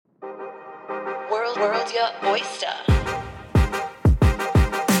World your oyster.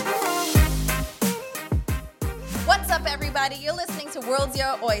 What's up, everybody? You're listening to World's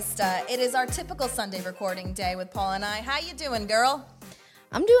Your Oyster. It is our typical Sunday recording day with Paul and I. How you doing, girl?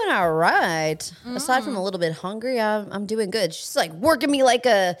 I'm doing all right. Aside from a little bit hungry, I'm doing good. She's like working me like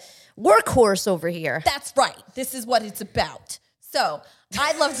a workhorse over here. That's right. This is what it's about. So,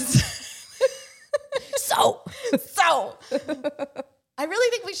 I'd love to... So, I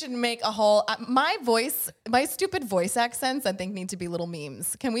really think we should make a whole... my stupid voice accents, I think, need to be little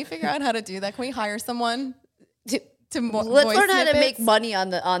memes. Can we figure out how to do that? Can we hire someone Let's learn how to make money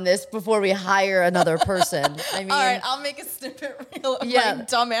on this before we hire another person. I mean, all right, I'll make a snippet reel of my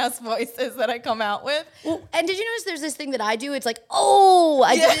dumbass voices that I come out with. Well, and did you notice there's this thing that I do? It's like,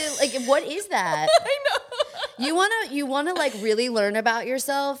 I did it. Like, what is that? I know. You wanna like really learn about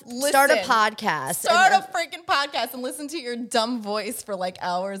yourself? Start a podcast. Start a freaking podcast and listen to your dumb voice for like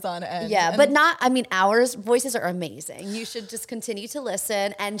hours on end. Yeah, but not. I mean, ours voices are amazing. You should just continue to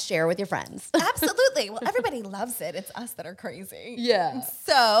listen and share with your friends. Absolutely. Well, everybody loves it. It's us that are crazy. Yeah.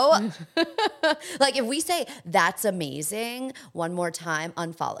 So, like if we say that's amazing one more time,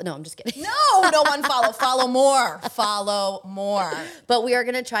 unfollow. No, I'm just kidding. no unfollow. Follow more. Follow more. But we are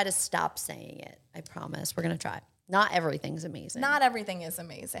gonna try to stop saying it. I promise. We're gonna try. Not everything's amazing. Not everything is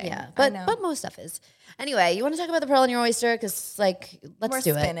amazing. Yeah, but most stuff is. Anyway, you want to talk about the pearl in your oyster? Because let's do it. We're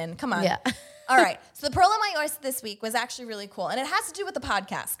spinning. Come on. Yeah. All right. So the pearl in my oyster this week was actually really cool, and it has to do with the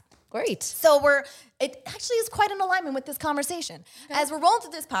podcast. Great. So it actually is quite in alignment with this conversation. Okay. As we're rolling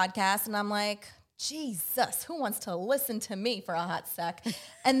through this podcast, and I'm like, Jesus, who wants to listen to me for a hot sec?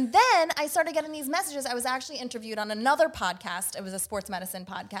 And then I started getting these messages. I was actually interviewed on another podcast. It was a sports medicine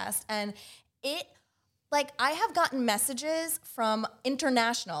podcast, and I have gotten messages from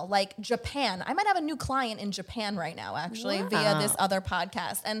international, like Japan. I might have a new client in Japan right now, actually, via this other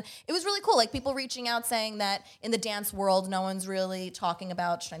podcast. And it was really cool. Like people reaching out saying that in the dance world, no one's really talking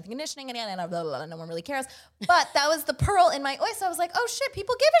about strength and conditioning and blah, blah, blah, no one really cares. But that was the pearl in my oyster. I was like, oh shit,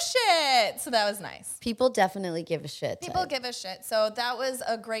 people give a shit. So that was nice. People definitely give a shit. People give a shit. So that was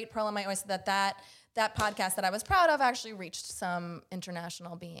a great pearl in my oyster that podcast that I was proud of actually reached some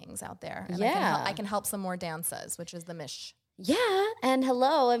international beings out there. And I can help some more dancers, which is the mish. Yeah, and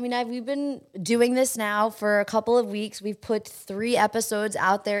hello. I mean, we've been doing this now for a couple of weeks. We've put 3 episodes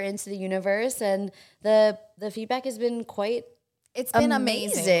out there into the universe, and the feedback has been quite It's been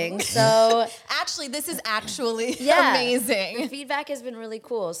amazing. So actually, this is actually amazing. The feedback has been really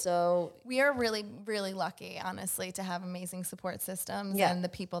cool. So we are really, really lucky, honestly, to have amazing support systems and the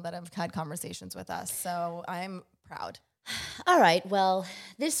people that have had conversations with us. So I'm proud. All right. Well,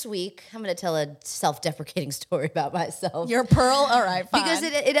 this week I'm going to tell a self-deprecating story about myself. Your pearl? All right, fine. Because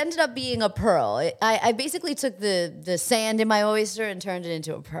it ended up being a pearl. I basically took the sand in my oyster and turned it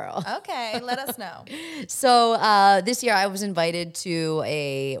into a pearl. Okay, let us know. So this year I was invited to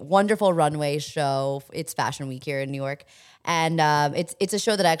a wonderful runway show. It's Fashion Week here in New York. And it's a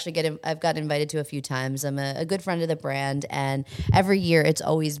show that I've gotten invited to a few times. I'm a good friend of the brand, and every year it's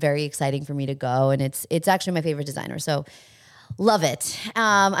always very exciting for me to go. And it's actually my favorite designer, so love it.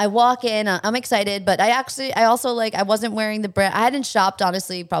 I walk in, I'm excited, but I wasn't wearing the brand. I hadn't shopped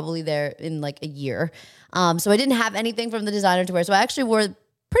honestly probably there in like a year, so I didn't have anything from the designer to wear. So I actually wore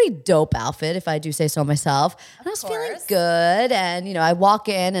pretty dope outfit, if I do say so myself. And I was feeling good. And, I walk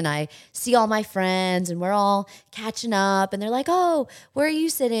in and I see all my friends and we're all catching up. And they're like, oh, where are you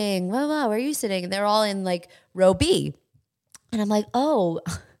sitting? Wow, where are you sitting? And they're all in like row B. And I'm like, oh,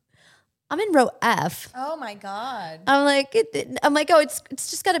 I'm in row F. Oh my God. I'm like, oh, it's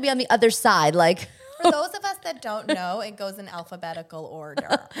just got to be on the other side. Like, for those of us that don't know, it goes in alphabetical order.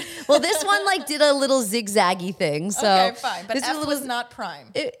 Well, this one like did a little zigzaggy thing. So okay, fine. But F was not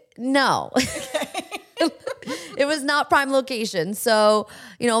prime. No. Okay. It was not prime location. So,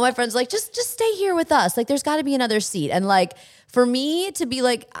 my friend's like, just stay here with us. Like, there's got to be another seat. And like, for me to be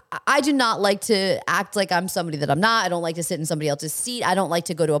like, I do not like to act like I'm somebody that I'm not. I don't like to sit in somebody else's seat. I don't like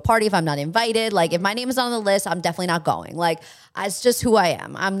to go to a party if I'm not invited. Like, if my name is on the list, I'm definitely not going. Like, it's just who I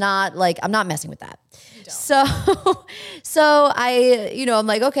am. I'm not messing with that. So I, I'm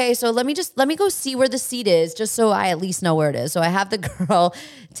like, okay, so let me go see where the seat is, just so I at least know where it is. So I have the girl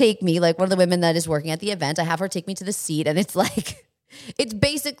take me, like one of the women that is working at the event. I have her take me to the seat, and it's like, it's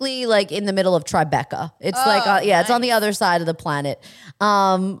basically like in the middle of Tribeca. It's nice. It's on the other side of the planet.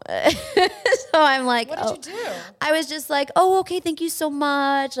 So I'm like, what did you do? I was just like, oh, okay, thank you so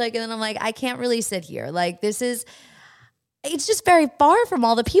much. Like, and then I'm like, I can't really sit here. Like, this is, it's just very far from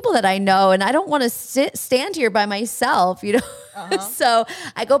all the people that I know, and I don't want to stand here by myself, you know? So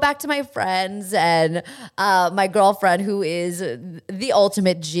I go back to my friends and my girlfriend, who is the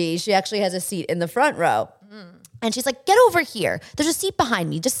ultimate G. She actually has a seat in the front row. And she's like, get over here. There's a seat behind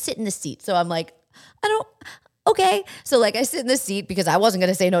me. Just sit in the seat. So I'm like, okay. So like I sit in the seat because I wasn't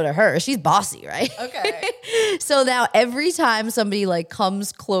going to say no to her. She's bossy, right? Okay. So now every time somebody like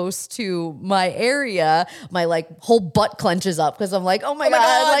comes close to my area, my like whole butt clenches up because I'm like, oh my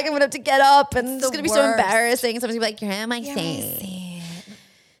God, like I'm going to have to get up and it's going to be so embarrassing. Someone's going to be like, you're in my seat.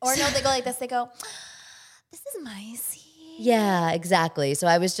 Or no, they go like this. They go, this is my seat. Yeah, exactly. So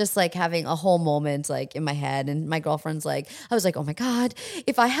I was just like having a whole moment like in my head, and my girlfriend's like, I was like, oh my God,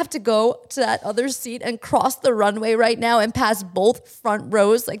 if I have to go to that other seat and cross the runway right now and pass both front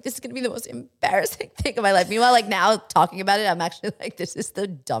rows, like this is gonna be the most embarrassing thing of my life. Meanwhile, like now talking about it, I'm actually like, this is the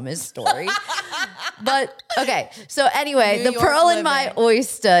dumbest story. But okay, so anyway, New the York pearl in living. my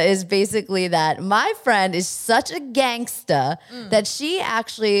oyster is basically that my friend is such a gangsta that she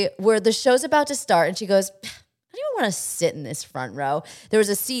actually, where the show's about to start, and she goes, I don't even want to sit in this front row. There was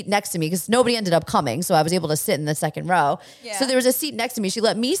a seat next to me because nobody ended up coming, so I was able to sit in the second row. Yeah. So there was a seat next to me. She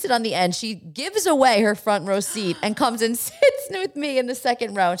let me sit on the end. She gives away her front row seat and comes and sits with me in the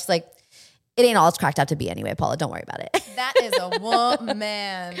second row. And she's like, it ain't all it's cracked out to be anyway, Paula. Don't worry about it. That is a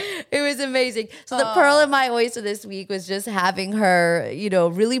woman. It was amazing. So the pearl in my oyster this week was just having her, you know,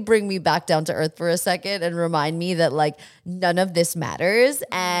 really bring me back down to earth for a second and remind me that like none of this matters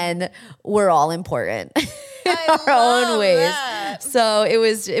and we're all important in our own ways. That. So it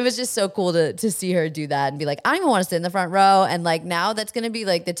was just so cool to see her do that and be like, I don't even want to sit in the front row. And like now that's gonna be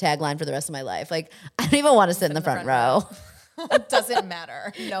like the tagline for the rest of my life. Like I don't even want to sit in the front row. It doesn't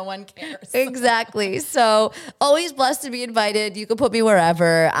matter. No one cares. Exactly. So always blessed to be invited. You can put me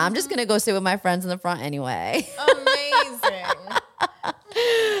wherever. I'm just going to go sit with my friends in the front anyway. Amazing.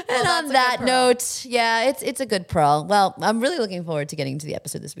 And on that note, yeah, it's a good pearl. Well, I'm really looking forward to getting to the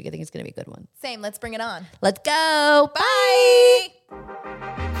episode this week. I think it's going to be a good one. Same. Let's bring it on. Let's go. Bye.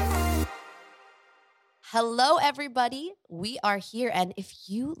 Hello, everybody. We are here. And if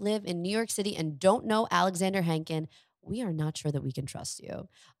you live in New York City and don't know Alexander Hankin, we are not sure that we can trust you.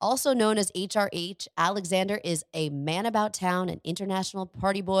 Also known as HRH, Alexander is a man about town, an international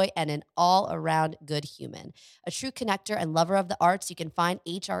party boy, and an all-around good human. A true connector and lover of the arts, you can find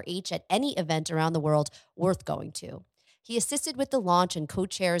HRH at any event around the world worth going to. He assisted with the launch and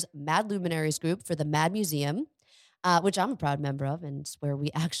co-chairs Mad Luminaries Group for the Mad Museum, which I'm a proud member of, and it's where we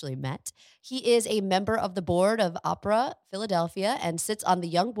actually met. He is a member of the board of Opera Philadelphia and sits on the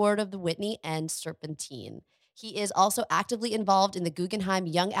young board of the Whitney and Serpentine. He is also actively involved in the Guggenheim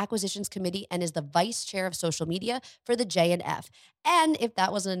Young Acquisitions Committee and is the vice chair of social media for the J&F. And if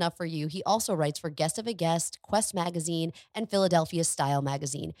that wasn't enough for you, he also writes for Guest of a Guest, Quest Magazine, and Philadelphia Style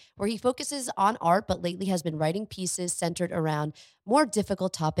Magazine, where he focuses on art, but lately has been writing pieces centered around more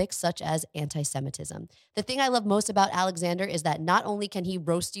difficult topics such as anti-Semitism. The thing I love most about Alexander is that not only can he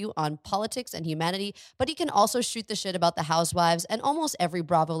roast you on politics and humanity, but he can also shoot the shit about the housewives and almost every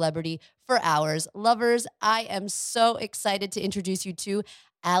Bravo celebrity for hours. Lovers, I am so excited to introduce you to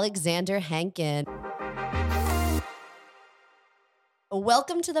Alexander Hankin.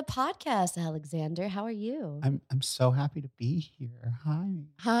 Welcome to the podcast, Alexander. How are you? I'm so happy to be here. Hi.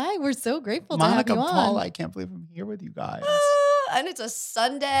 Hi. We're so grateful Monica, to have you Paul, on. I can't believe I'm here with you guys. And it's a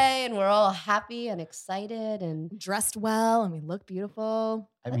Sunday, and we're all happy and excited. And Dressed well and we look beautiful.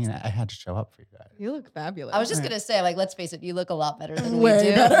 I mean, I had to show up for you guys. You look fabulous. I was just gonna say, like, let's face it, you look a lot better than Way we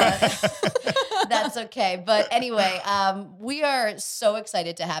do. better. But that's okay. But anyway, we are so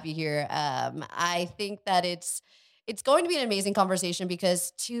excited to have you here. I think that it's going to be an amazing conversation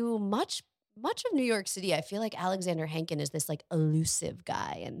because to much of New York City, I feel like Alexander Hankin is this like elusive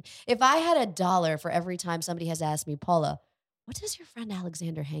guy. And if I had $1 for every time somebody has asked me, Paula, what does your friend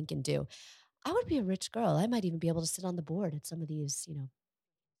Alexander Hankin do? I would be a rich girl. I might even be able to sit on the board at some of these,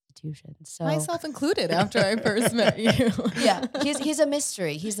 institutions. So myself included after I first met you. yeah, he's a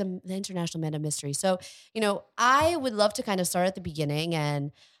mystery. He's the international man of mystery. So, I would love to kind of start at the beginning,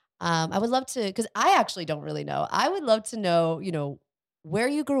 and I would love to, because I actually don't really know. I would love to know, where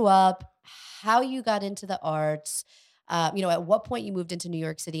you grew up, how you got into the arts, at what point you moved into New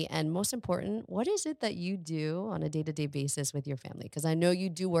York City, and most important, what is it that you do on a day-to-day basis with your family? Because I know you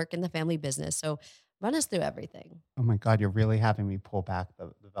do work in the family business, so run us through everything. Oh my God, you're really having me pull back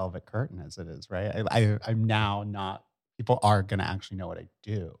the velvet curtain as it is, right? I'm now not, people are going to actually know what I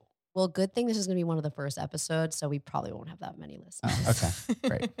do. Well, good thing this is going to be one of the first episodes, so we probably won't have that many Oh, listeners. okay,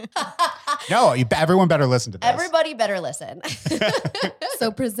 great. No, everyone better listen to this. Everybody better listen.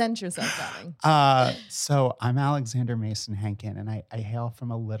 So present yourself, darling. So I'm Alexander Mason Hankin, and I hail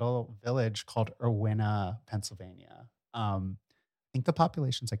from a little village called Irwina, Pennsylvania. I think the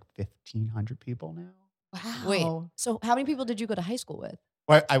population's like 1,500 people now. Wow. Wait, so how many people did you go to high school with?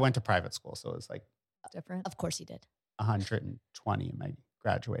 Well, I went to private school, so it was like Different. Of course you did. 120 in my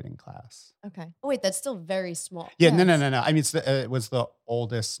graduating class. Okay. Oh, wait, that's still very small. Yeah, Yes. no. I mean, it was the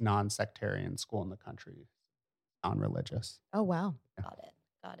oldest non-sectarian school in the country, non-religious. Oh, wow. Got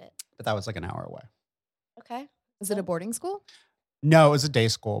it. But that was like an hour away. Okay. Is it a boarding school? No, it was a day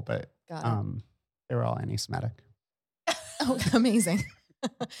school, but Got it. they were all anti-Semitic. Oh, amazing.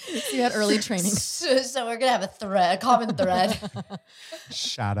 So you had early training. So we're gonna have a common thread.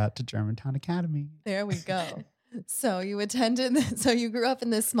 Shout out to Germantown Academy. There we go. So you grew up in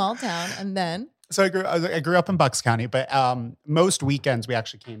this small town, and then So I grew up in Bucks County, but most weekends we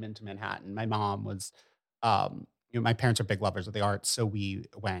actually came into Manhattan. My mom was, my parents are big lovers of the arts, so we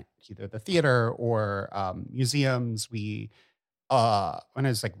went either the theater or museums. When I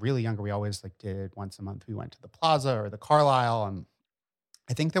was like really younger, we always like did once a month. We went to the Plaza or the Carlisle, and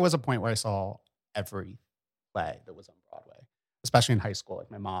I think there was a point where I saw every play that was on Broadway, especially in high school. Like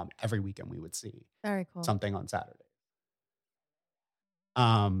my mom, every weekend we would see very cool. something on Saturday.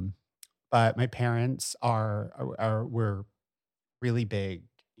 But my parents were really big,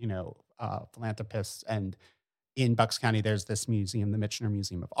 philanthropists. And in Bucks County, there's this museum, the Michener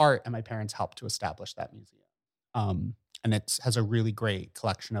Museum of Art, and my parents helped to establish that museum. And it has a really great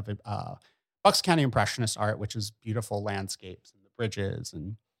collection of Bucks County Impressionist art, which is beautiful landscapes and the bridges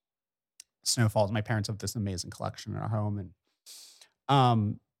and snowfalls. My parents have this amazing collection in our home, and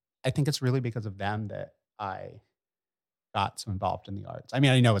I think it's really because of them that I got so involved in the arts. I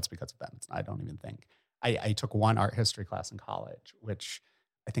mean, I know it's because of them. I don't even think. I took one art history class in college, which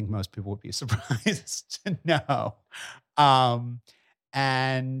I think most people would be surprised to know.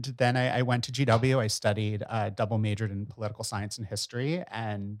 And then I went to GW. I studied, double majored in political science and history.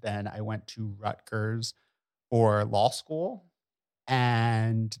 And then I went to Rutgers for law school.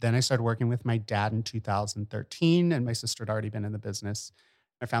 And then I started working with my dad in 2013. And my sister had already been in the business.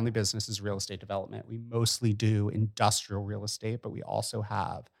 My family business is real estate development. We mostly do industrial real estate, but we also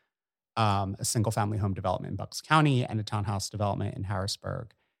have a single family home development in Bucks County and a townhouse development in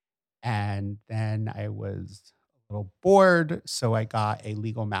Harrisburg. And then I was a little bored, so I got a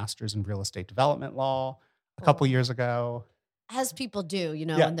legal master's in real estate development law a couple years ago. As people do,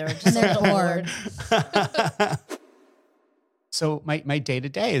 Yeah. when they're just a little bored. So my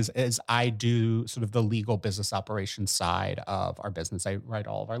day-to-day is I do sort of the legal business operations side of our business. I write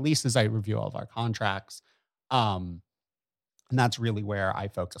all of our leases. I review all of our contracts. And that's really where I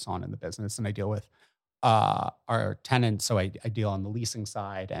focus on in the business. And I deal with our tenants. So I deal on the leasing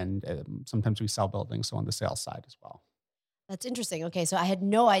side, and sometimes we sell buildings. So on the sales side as well. That's interesting. Okay, so I had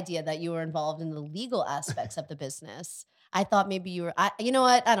no idea that you were involved in the legal aspects of the business. I thought maybe you were, you know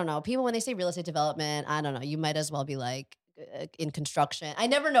what? I don't know. People, when they say real estate development, I don't know. You might as well be like in construction. I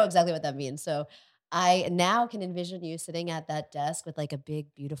never know exactly what that means. So I now can envision you sitting at that desk with like a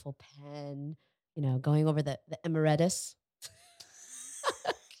big, beautiful pen, going over the emeritus.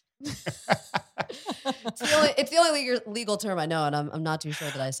 It's the only legal term I know, and I'm not too sure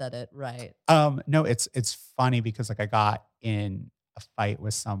that I said it right. No, it's funny because like I got in a fight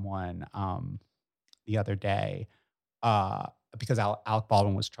with someone the other day because Alec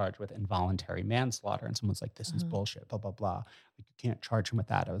Baldwin was charged with involuntary manslaughter, and someone's like, "This is bullshit." Blah blah blah. Like, you can't charge him with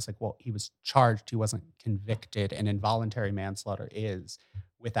that. I was like, "Well, he was charged. He wasn't convicted, and involuntary manslaughter is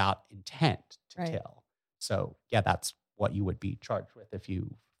without intent to kill. So yeah, that's what you would be charged with if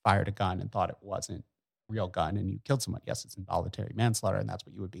you fired a gun and thought it wasn't a real gun and you killed someone. Yes, it's involuntary manslaughter, and that's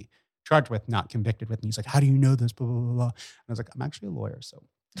what you would be charged with, not convicted with." And he's like, "How do you know this?" Blah blah blah blah. And I was like, "I'm actually a lawyer, so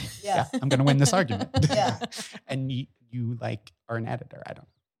yeah, I'm going to win this argument." Yeah. And you like are an editor. I don't.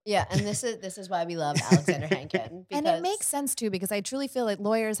 Yeah, and this is why we love Alexander Hankin. And it makes sense too, because I truly feel like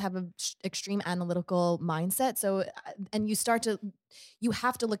lawyers have an extreme analytical mindset. So, and you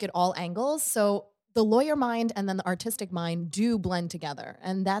have to look at all angles. So the lawyer mind and then the artistic mind do blend together.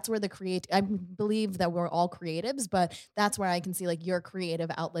 And that's where I believe that we're all creatives, but that's where I can see like your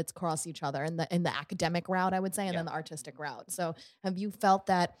creative outlets cross each other in the academic route, I would say, and then the artistic route. So have you felt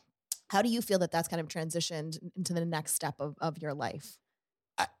that? How do you feel that that's kind of transitioned into the next step of your life?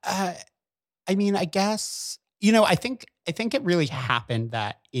 I mean, I guess, I think it really happened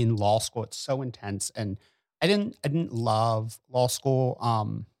that in law school, it's so intense, and I didn't love law school.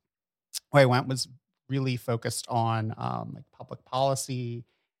 Where I went was really focused on like public policy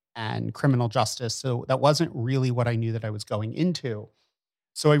and criminal justice. So that wasn't really what I knew that I was going into.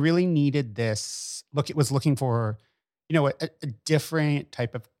 So I really needed this look, it was looking for, a different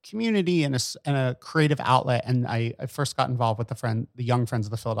type of community and and a creative outlet. And I first got involved with the Young Friends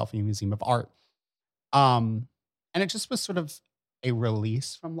of the Philadelphia Museum of Art. Um, and it just was sort of a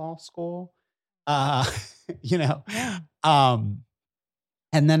release from law school. Uh, you know, Yeah. um,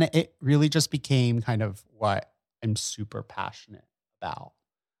 and then it really just became kind of what I'm super passionate about.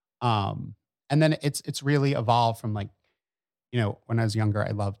 Um, and then it's really evolved from like, when I was younger,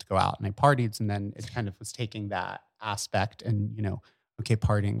 I loved to go out and I partied, and then it kind of was taking that aspect and, okay,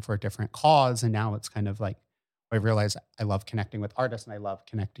 partying for a different cause. And now it's kind of like I realize I love connecting with artists and I love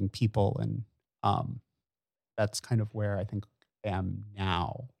connecting people. And um, that's kind of where I think I am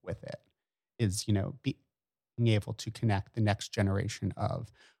now with it is, being able to connect the next generation of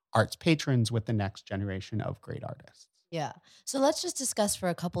arts patrons with the next generation of great artists. Yeah. So let's just discuss for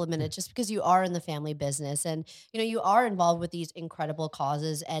a couple of minutes, just because you are in the family business and you are involved with these incredible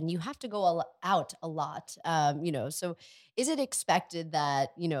causes and you have to go out a lot. So is it expected that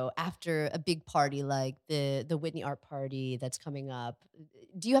after a big party like the Whitney Art Party that's coming up,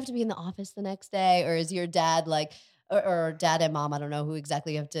 do you have to be in the office the next day, or is your dad like? Or dad and mom, I don't know who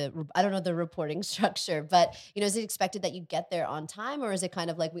exactly you have to. I don't know the reporting structure, but is it expected that you get there on time, or is it kind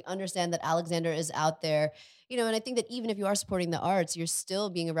of like we understand that Alexander is out there, and I think that even if you are supporting the arts, you're still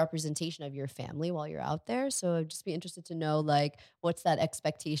being a representation of your family while you're out there. So I'd just be interested to know, like, what's that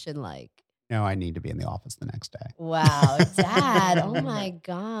expectation like? No, I need to be in the office the next Wow, dad. Oh day. my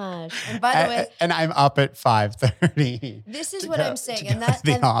gosh. And by the way, And I'm up at 5:30 this is to what go I'm to saying. go And to that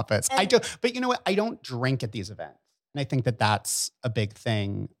the office. I and do, but you know what? I don't drink at these events, and I think that that's a big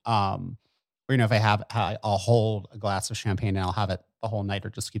thing. Or if I'll hold a glass of champagne and I'll have it the whole night, or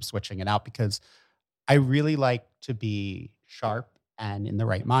just keep switching it out because I really like to be sharp and in the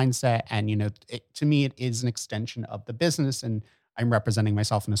right mindset. And to me, it is an extension of the business, and I'm representing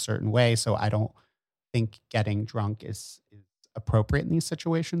myself in a certain way. So I don't think getting drunk is appropriate in these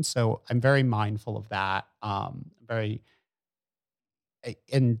situations. So I'm very mindful of that. And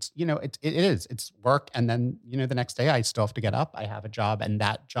it's work. And then, the next day I still have to get up. I have a job, and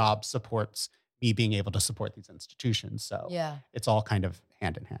that job supports me being able to support these institutions. So yeah. it's all kind of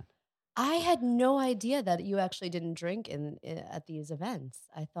hand in hand. I had no idea that you actually didn't drink at these events.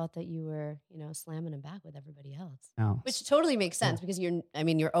 I thought that you were, slamming them back with everybody else. No. Which totally makes Yeah. sense because you're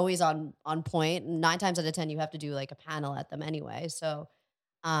always on point. 9 times out of 10 you have to do like a panel at them anyway. So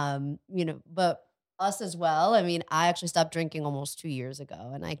but us as well. I mean, I actually stopped drinking almost 2 years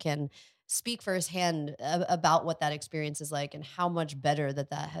ago, and I can speak firsthand about what that experience is like and how much better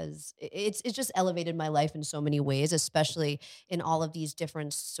that has. It's just elevated my life in so many ways, especially in all of these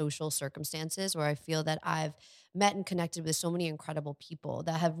different social circumstances where I feel that I've met and connected with so many incredible people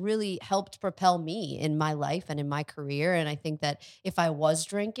that have really helped propel me in my life and in my career. And I think that if I was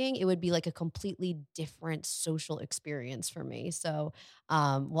drinking, it would be like a completely different social experience for me. So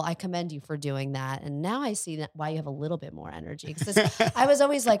well, I commend you for doing that. And now I see that why you have a little bit more energy. Because I was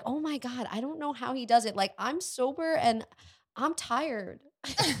always like, oh my God, I don't know how he does it. Like, I'm sober and I'm tired.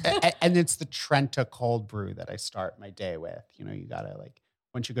 And it's the Trenta cold brew that I start my day with. You gotta like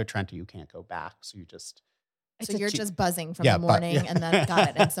once you go Trenta, you can't go back. So you just So you're just buzzing from Yeah, the morning yeah. and then got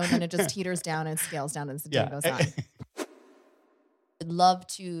it. And so then it just teeters down and scales down as the day goes on. I'd love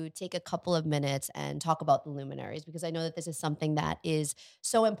to take a couple of minutes and talk about the luminaries because I know that this is something that is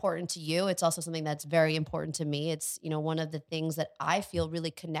so important to you. It's also something that's very important to me. It's, one of the things that I feel really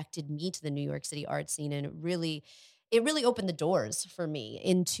connected me to the New York City art scene, and it really opened the doors for me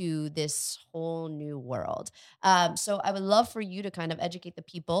into this whole new world. So I would love for you to kind of educate the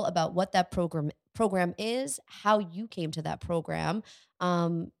people about what that program is, how you came to that program,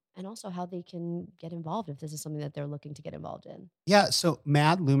 and also how they can get involved if this is something that they're looking to get involved in. Yeah, so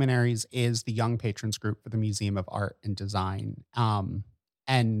Mad Luminaries is the young patrons group for the Museum of Art and Design.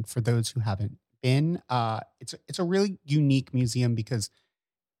 And for those who haven't been, it's a really unique museum because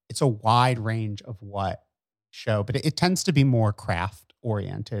it's a wide range of what show, but it tends to be more craft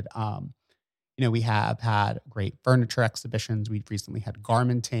oriented. We have had great furniture exhibitions. We've recently had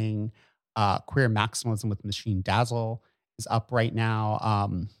garmenting, queer maximalism with Machine Dazzle is up right now.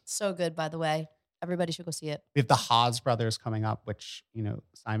 So good, by the way. Everybody should go see it. We have the Haas brothers coming up, which,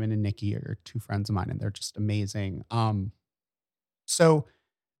 Simon and Nikki are two friends of mine, and they're just amazing. So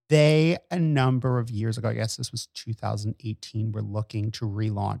they, a number of years ago, I guess this was 2018, were looking to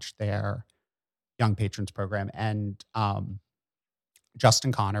relaunch their Young Patrons program. And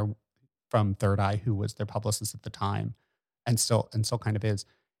Justin Connor from Third Eye, who was their publicist at the time and still kind of is,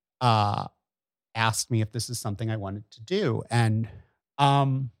 asked me if this is something I wanted to do. And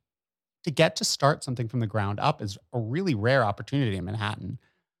to get to start something from the ground up is a really rare opportunity in Manhattan.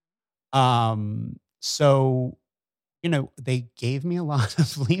 So, they gave me a lot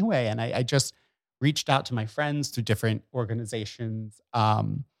of leeway, and I just reached out to my friends through different organizations.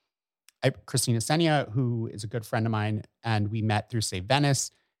 Christina Senia, who is a good friend of mine, and we met through Save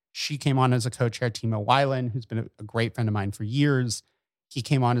Venice. She came on as a co-chair. Timo Weiland, who's been a great friend of mine for years, he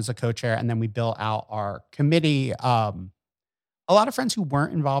came on as a co-chair, and then we built out our committee. A lot of friends who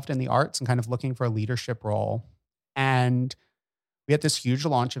weren't involved in the arts and kind of looking for a leadership role. And we had this huge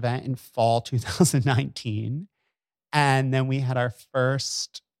launch event in fall 2019. And then we had our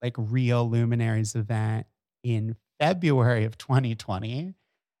first like real Luminaries event in February of 2020.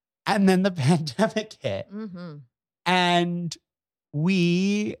 And then the pandemic hit. Mm-hmm. And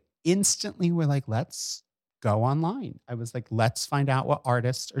we instantly were like, let's go online. I was like, let's find out what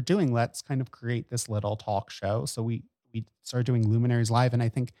artists are doing. Let's kind of create this little talk show. So we started doing Luminaries Live. And I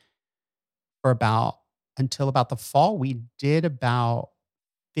think for until about the fall, we did about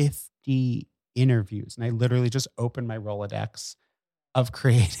 50 interviews. And I literally just opened my Rolodex of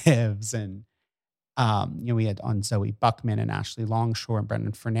creatives. And we had on Zoe Buckman and Ashley Longshore and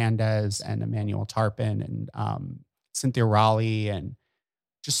Brendan Fernandez and Emmanuel Tarpin and Cynthia Raleigh and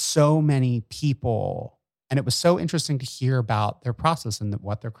just so many people. And it was so interesting to hear about their process and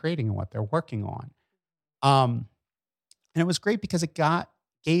what they're creating and what they're working on. And it was great because it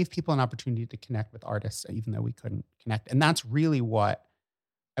gave people an opportunity to connect with artists, even though we couldn't connect. And that's really what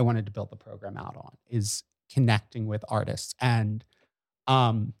I wanted to build the program out on, is connecting with artists. And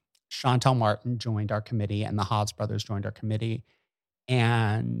Chantel Martin joined our committee, and the Hodds brothers joined our committee.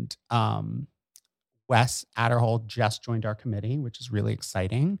 And Wes Adderhold just joined our committee, which is really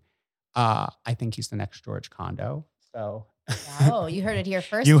exciting. I think he's the next George Condo. So Wow, you heard it here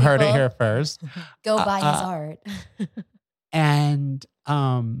first. You heard it here first. Go buy his art. And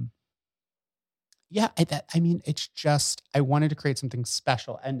yeah, it's just, I wanted to create something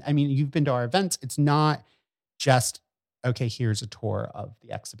special. And I mean, you've been to our events. It's not just, okay, here's a tour of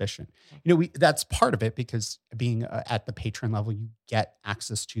the exhibition. That's part of it, because being at the patron level, you get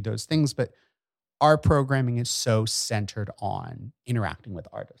access to those things. But our programming is so centered on interacting with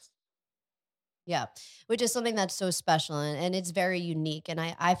artists. Yeah, which is something that's so special, and it's very unique. And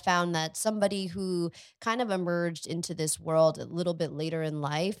I found that somebody who kind of emerged into this world a little bit later in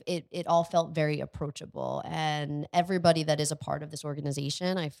life, it all felt very approachable. And everybody that is a part of this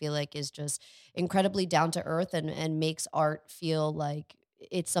organization, I feel like, is just incredibly down to earth and makes art feel like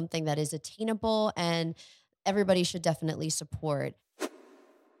it's something that is attainable and everybody should definitely support.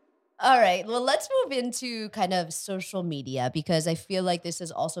 All right. Well, let's move into kind of social media, because I feel like this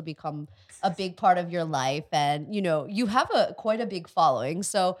has also become a big part of your life, and you have quite a big following.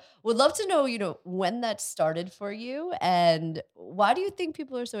 So, would love to know, when that started for you, and why do you think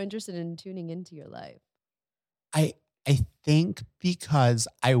people are so interested in tuning into your life? I I think because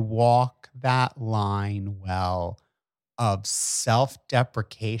I walk that line well of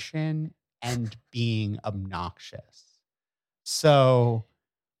self-deprecation and being obnoxious. So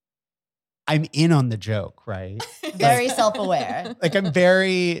I'm in on the joke, right? Very self-aware. Like I'm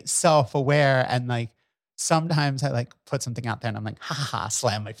very self-aware, and like sometimes I like put something out there and I'm like, ha ha, ha,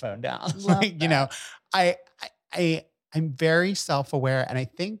 slam my phone down. Like, I I'm very self-aware, and I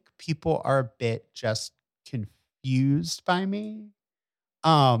think people are a bit just confused by me.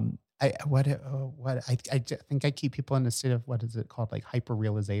 Think I keep people in a state of, what is it called? Like hyper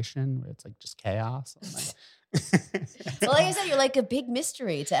realization, where it's like just chaos. I'm like, Well, like I said, you're like a big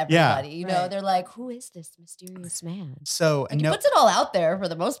mystery to Yeah. everybody. Right. They're like, "Who is this mysterious man?" so Like, he no, puts it all out there for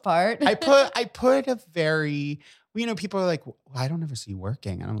the most part. I put a very, people are like, well, I don't ever see you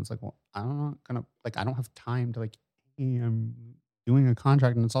working. And I was like, well, I'm not gonna, like, I don't have time to, like, hey, I'm doing a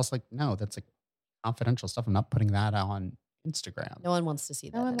contract. And it's also like, no, that's like confidential stuff. I'm not putting that on Instagram. No one wants to see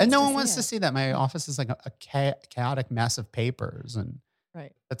that. No one And wants no to one see wants to it. see that. My office is like a chaotic mess of papers, and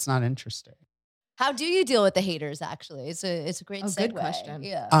Right. that's not interesting. How do you deal with the haters? Actually, it's a great Oh, segue. good question.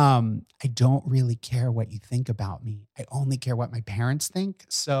 Yeah. I don't really care what you think about me. I only care what my parents think.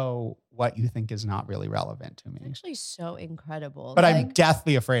 So what you think is not really relevant to me. Actually, so incredible. But I'm Like,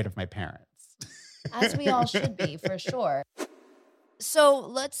 deathly afraid of my parents. as we all should be, for sure. So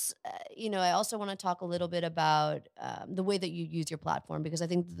let's, I also want to talk a little bit about the way that you use your platform, because I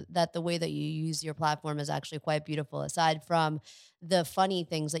think that the way that you use your platform is actually quite beautiful. Aside from the funny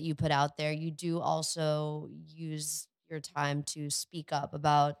things that you put out there, you do also use your time to speak up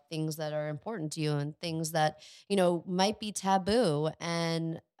about things that are important to you and things that, might be taboo.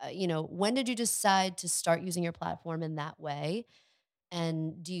 And, when did you decide to start using your platform in that way?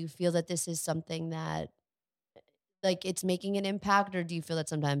 And do you feel that this is something that like it's making an impact, or do you feel that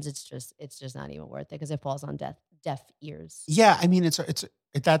sometimes it's just not even worth it because it falls on deaf ears? Yeah, I mean,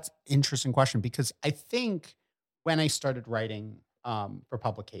 that's interesting question because I think when I started writing for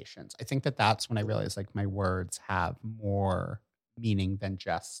publications, I think that that's when I realized like my words have more meaning than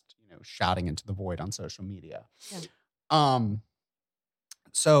just shouting into the void on social media. Yeah. Um,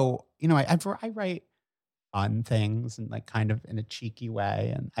 so I write fun things and like kind of in a cheeky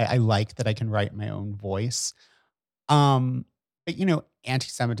way, and I like that I can write my own voice. But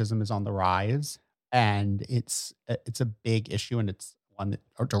anti-Semitism is on the rise, and it's a big issue, and it's one that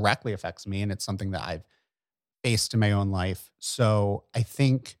or directly affects me, and it's something that I've faced in my own life. So I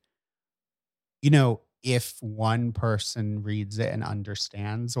think, if one person reads it and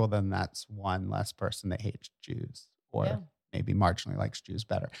understands, well, then that's one less person that hates Jews Yeah. or maybe marginally likes Jews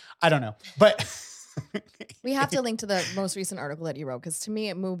better. I don't know, but We have to link to the most recent article that you wrote because to me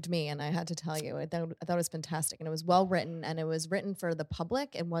it moved me, and I had to tell you, I thought it was fantastic, and it was well written, and it was written for the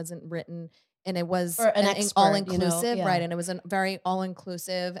public. It wasn't written, and it was For an expert, all inclusive, yeah. right? And it was a very all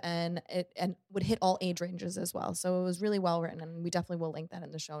inclusive, and it would hit all age ranges as well. So it was really well written, and we definitely will link that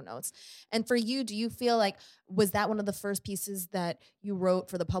in the show notes. And for you, do you feel like was that one of the first pieces that you wrote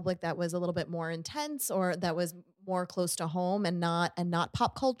for the public that was a little bit more intense, or that was more close to home and not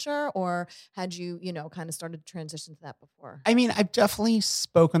pop culture, or had you kind of started to transition to that before? I mean, I've definitely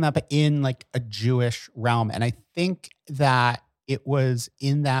spoken that, but in like a Jewish realm. And I think that it was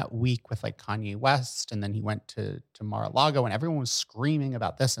in that week with like Kanye West, and then he went to Mar-a-Lago, and everyone was screaming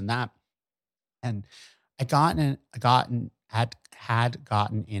about this and that. And had gotten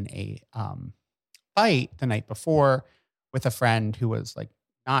in a fight the night before with a friend who was like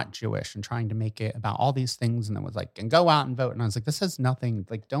not Jewish and trying to make it about all these things, and then was like, and go out and vote. And I was like, this has nothing,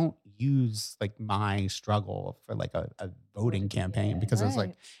 like, don't use like my struggle for like a voting campaign, because it's like,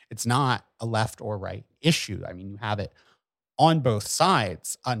 Right. it's not a left or right issue. I mean, you have it on both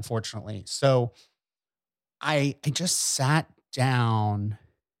sides, unfortunately. So I just sat down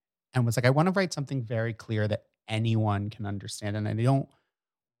and was like, I want to write something very clear that anyone can understand. And I don't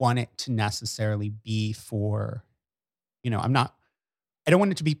want it to necessarily be for, I don't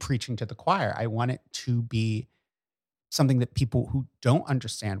want it to be preaching to the choir. I want it to be something that people who don't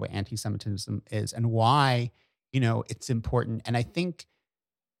understand what anti-Semitism is and why, it's important. And I think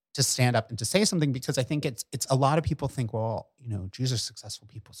to stand up and to say something, because I think it's a lot of people think, well, Jews are successful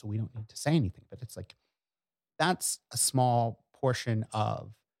people, so we don't need to say anything. But it's like, that's a small portion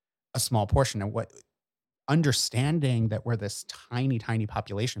of a small portion. And what understanding that we're this tiny, tiny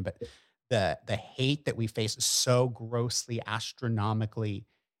population, but the hate that we face is so grossly, astronomically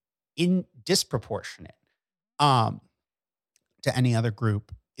in disproportionate to any other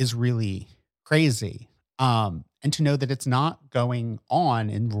group is really crazy. And to know that it's not going on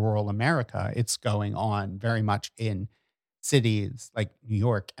in rural America, it's going on very much in cities like New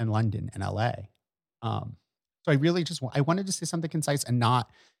York and London and LA. So I really I wanted to say something concise and not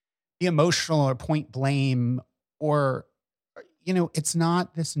be emotional or point blame or it's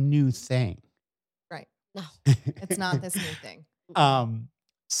not this new thing. Right. No. It's not this new thing.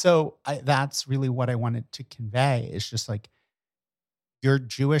 So that's really what I wanted to convey is just like, your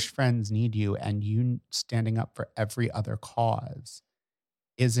Jewish friends need you, and you standing up for every other cause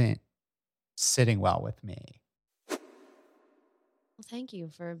isn't sitting well with me. Well, thank you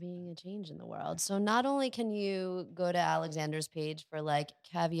for being a change in the world. So not only can you go to Alexander's page for like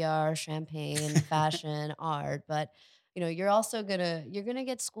caviar, champagne, fashion, art, but you're also you're gonna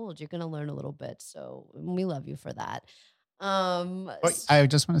get schooled. You're gonna learn a little bit. So we love you for that. But I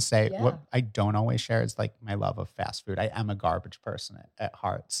just want to say Yeah. what I don't always share is like my love of fast food. I am a garbage person at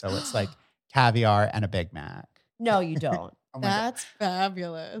heart. So it's like caviar and a Big Mac. No, you don't. Oh my God. That's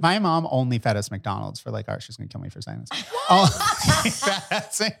fabulous. My mom only fed us McDonald's for like, she's going to kill me for saying this. Only fed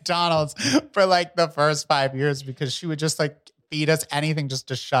us McDonald's for like the first 5 years because she would just like feed us anything just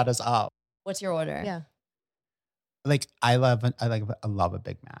to shut us up. What's your order? Yeah. Like I love a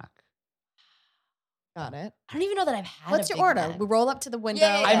Big Mac. Got it. I don't even know that I've had. What's a your Big order? Mac. We roll up to the window.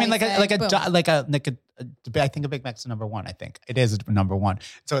 Yeah, yeah, I yeah. mean, and like say, boom. I think a Big Mac's number one. I think it is number one.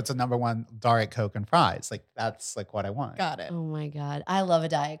 So it's a number one Diet Coke and fries. Like that's like what I want. Got it. Oh my God. I love a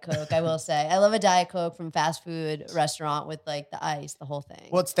Diet Coke. I will say. I love a Diet Coke from fast food restaurant with like the ice, the whole thing.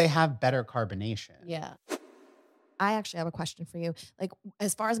 Well, they have better carbonation. Yeah. I actually have a question for you. Like,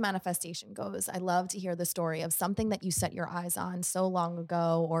 as far as manifestation goes, I love to hear the story of something that you set your eyes on so long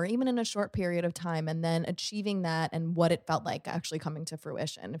ago, or even in a short period of time, and then achieving that and what it felt like actually coming to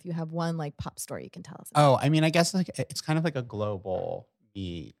fruition. If you have one like pop story you can tell us about. Oh, I mean, I guess like it's kind of like a global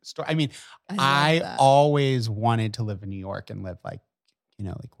me story. I mean, I love I that. always wanted to live in New York and live like,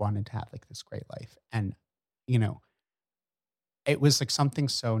 like wanted to have like this great life. And, it was like something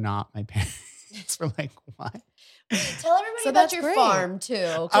so not my parents were like, what? Tell everybody So about that's your great. farm too,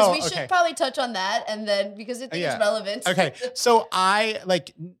 because Oh, we should okay. probably touch on that, and then because I think Yeah. it's relevant. Okay. So I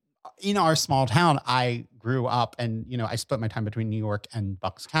like in our small town, I grew up and, I split my time between New York and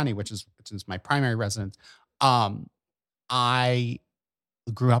Bucks County, which is my primary residence. I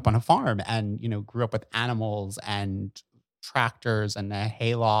grew up on a farm and, grew up with animals and tractors and a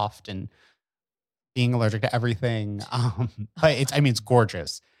hayloft and being allergic to everything. But it's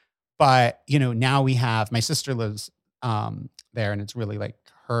gorgeous. But, now we have, my sister lives there and it's really like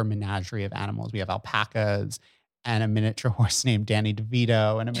her menagerie of animals. We have alpacas and a miniature horse named Danny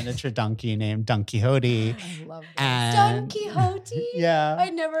DeVito and a miniature donkey named Don Quixote. I love this. Don And Quixote. yeah.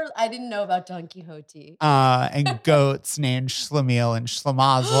 I didn't know about Don Quixote. And goats named Schlemiel and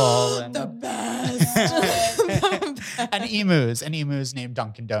Schlemazel. And The best. and emus named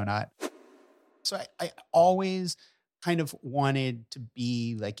Dunkin' Donut. So I always kind of wanted to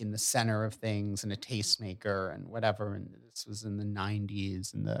be like in the center of things and a tastemaker and whatever. And this was in the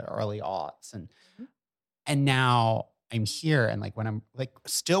 90s and the early aughts. And now I'm here. And like when I'm like,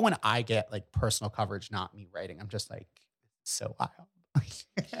 still when I get like personal coverage, not me writing, I'm just like, so wild. I'm like,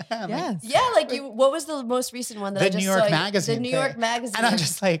 Yes. Yeah, like you. What was the most recent one that The I just New York saw? Magazine The New thing. York Magazine. And I'm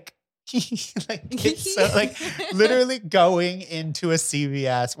just like, like it's so like literally going into a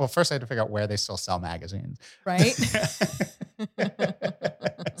CVS. Well, first I had to figure out where they still sell magazines. Right?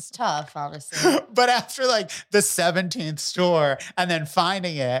 It's tough, honestly. But after like the 17th store and then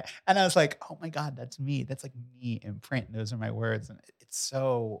finding it, and I was like, oh my God, that's me. That's like me in print. Those are my words. And it's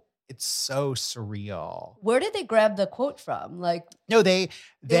so surreal. Where did they grab the quote from? Like No, they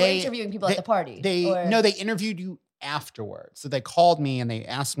were interviewing people at the party. They interviewed you afterwards. So they called me and they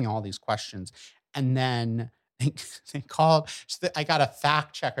asked me all these questions. And then they called. So I got a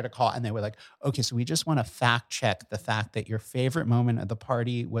fact checker to call, and they were like, okay, so we just want to fact check the fact that your favorite moment of the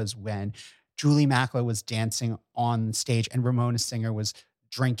party was when Julie Macklow was dancing on stage and Ramona Singer was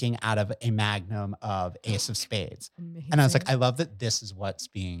drinking out of a magnum of Ace of Spades. Amazing. And I was like, I love that this is what's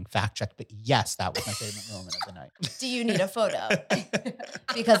being fact checked. But yes, that was my favorite moment of the night. Do you need a photo?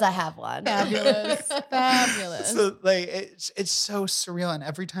 Because I have one. Fabulous. Fabulous. So like it's so surreal. And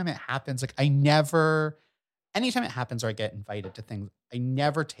every time it happens, like anytime it happens or I get invited to things, I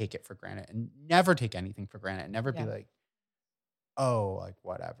never take it for granted and never take anything for granted and never be like, oh, like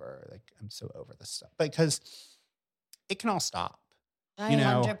whatever. Like I'm so over this stuff. Because it can all stop.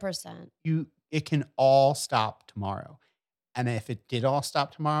 100%. It can all stop tomorrow. And if it did all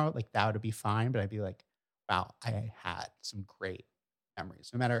stop tomorrow, like that would be fine. But I'd be like, wow, I had some great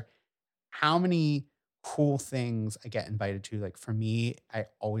memories. No matter how many cool things I get invited to, like for me, I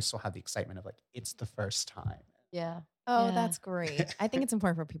always still have the excitement of like, it's the first time. Yeah. Oh, Yeah. that's great. I think it's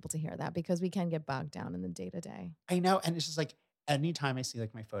important for people to hear that because we can get bogged down in the day to day. I know. And it's just like, anytime I see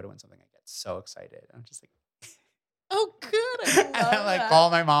like my photo in something, I get so excited. I'm just like, Oh, good. and I like call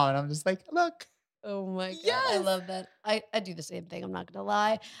my mom and I'm just like, look. Oh my God. I Yes. love that. I do the same thing. I'm not going to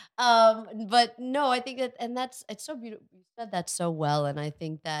lie. But no, I think that, and it's so beautiful. You said that so well. And I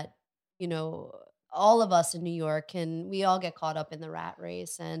think that, all of us in New York we all get caught up in the rat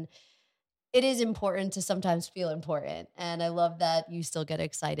race, and it is important to sometimes feel important. And I love that you still get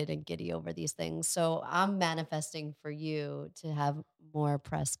excited and giddy over these things. So I'm manifesting for you to have more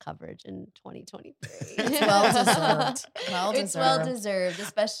press coverage in 2023. It's well deserved. It's well deserved,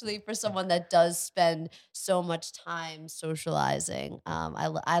 especially for someone that does spend so much time socializing.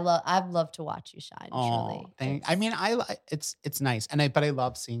 I've loved to watch you shine. Oh, truly. I mean, it's nice. But I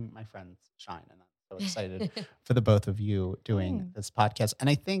love seeing my friends shine. And I'm so excited for the both of you doing this podcast. And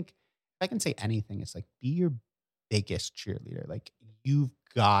I think if I can say anything, it's like be your biggest cheerleader. Like you've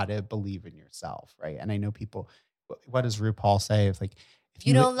got to believe in yourself, right? And I know people, what does RuPaul say? If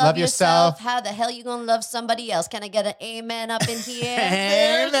you don't love yourself, how the hell you gonna love somebody else? Can I get an amen up in here?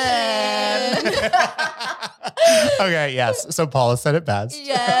 Amen. Okay, yes. So Paula said it best.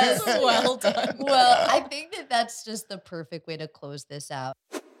 Yes. Well done. Well, I think that's just the perfect way to close this out.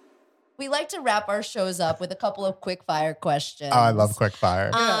 We like to wrap our shows up with a couple of quick fire questions. Oh, I love quick fire.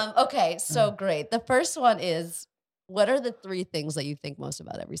 Okay, so great. The first one is, what are the 3 things that you think most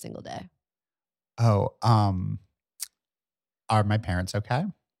about every single day? Oh, are my parents okay?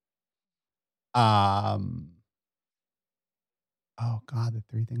 Oh God, the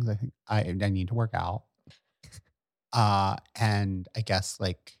 3 things I think I need to work out. And I guess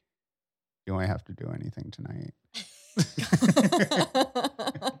like, do I have to do anything tonight?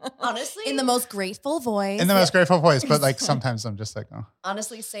 Honestly, In the most grateful voice. In the most grateful voice, but like sometimes I'm just like, oh.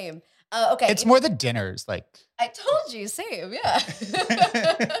 honestly, same. Okay, It's more the dinners, like. I told you, same. Yeah.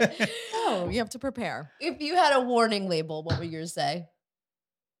 Oh, You have to prepare. If you had a warning label, what would yours say?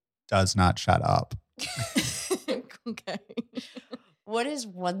 Does not shut up. Okay. What is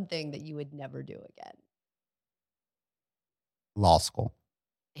one thing that you would never do again? Law school.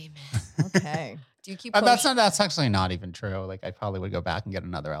 Amen. Okay. Do you keep That's actually not even true. Like I probably would go back and get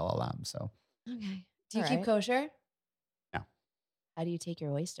another LLM. So Okay. Do you All keep right. kosher? No. How do you take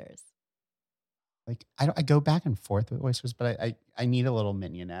your oysters? like I go back and forth with oysters, but I need a little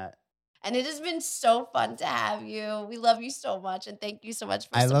mignonette. And it has been so fun to have you. We love you so much, and thank you so much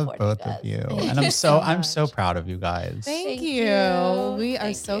for I love supporting both us. of you. Thank And you I'm so so proud of you guys. Thank Thank you. you. We are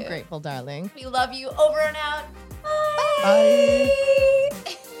Thank so you. grateful, darling. We love you. Over and out. Bye.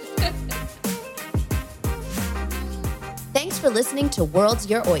 Bye. Thanks for listening to World's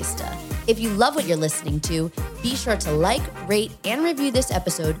Your Oyster. If you love what you're listening to, be sure to like, rate, and review this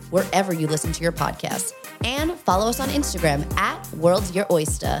episode wherever you listen to your podcasts. And follow us on Instagram at World's Your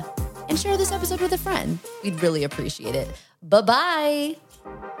Oyster. And share this episode with a friend. We'd really appreciate it. Bye-bye.